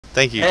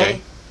Thank you, Hey.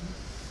 Jay.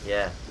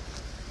 Yeah.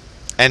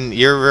 And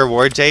your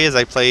reward, Jay, is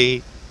I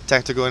play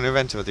tactical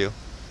intervention with you.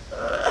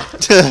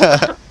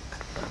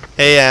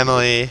 Hey,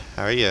 Emily.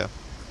 How are you?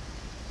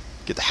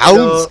 Get the hounds!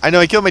 Hello. I know,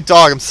 I killed my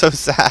dog. I'm so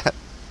sad.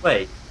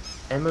 Wait,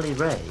 Emily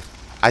Ray?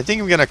 I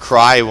think I'm gonna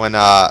cry when,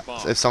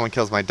 if someone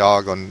kills my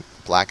dog on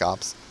Black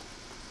Ops.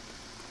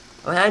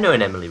 Oh, yeah, I know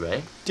an Emily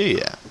Ray. Do ya?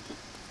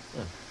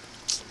 Yeah.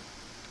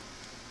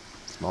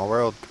 Small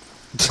world.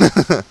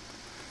 I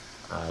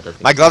don't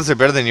think My so. gloves are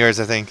better than yours,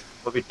 I think.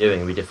 What are we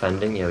doing? Are we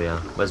defending? Yeah, we are.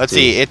 Where's Let's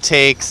B? see, it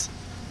takes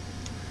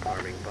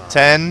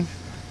 10.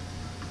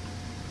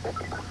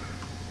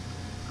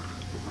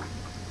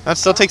 That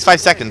still takes 5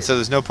 seconds, so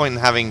there's no point in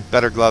having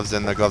better gloves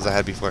than the gloves I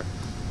had before.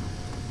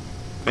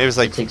 Maybe it's It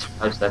like, takes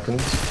 5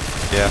 seconds.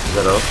 yeah. Is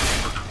that all?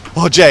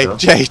 Oh, Jay, No.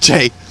 Jay.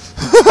 Did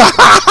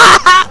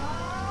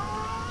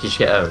you just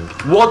get owned?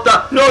 What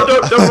the? No,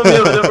 don't run me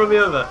over, don't run me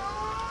over.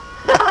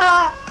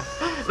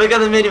 Look at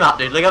the minimap,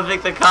 dude. Look how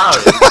big the car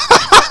is.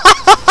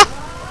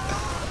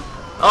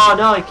 Oh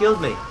no, he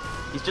killed me.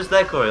 He's just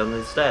there, Corey, on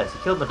the stairs. He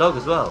killed my dog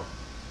as well.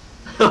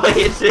 What are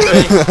you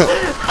doing?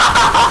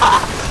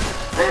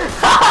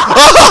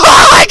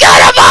 I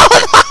got him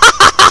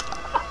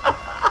both!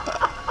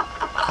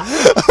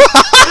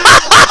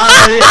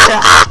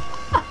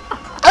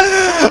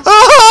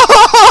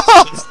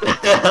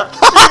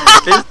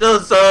 It's still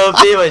so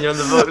OP when you're on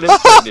the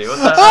forklift, dude. What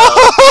the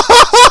hell?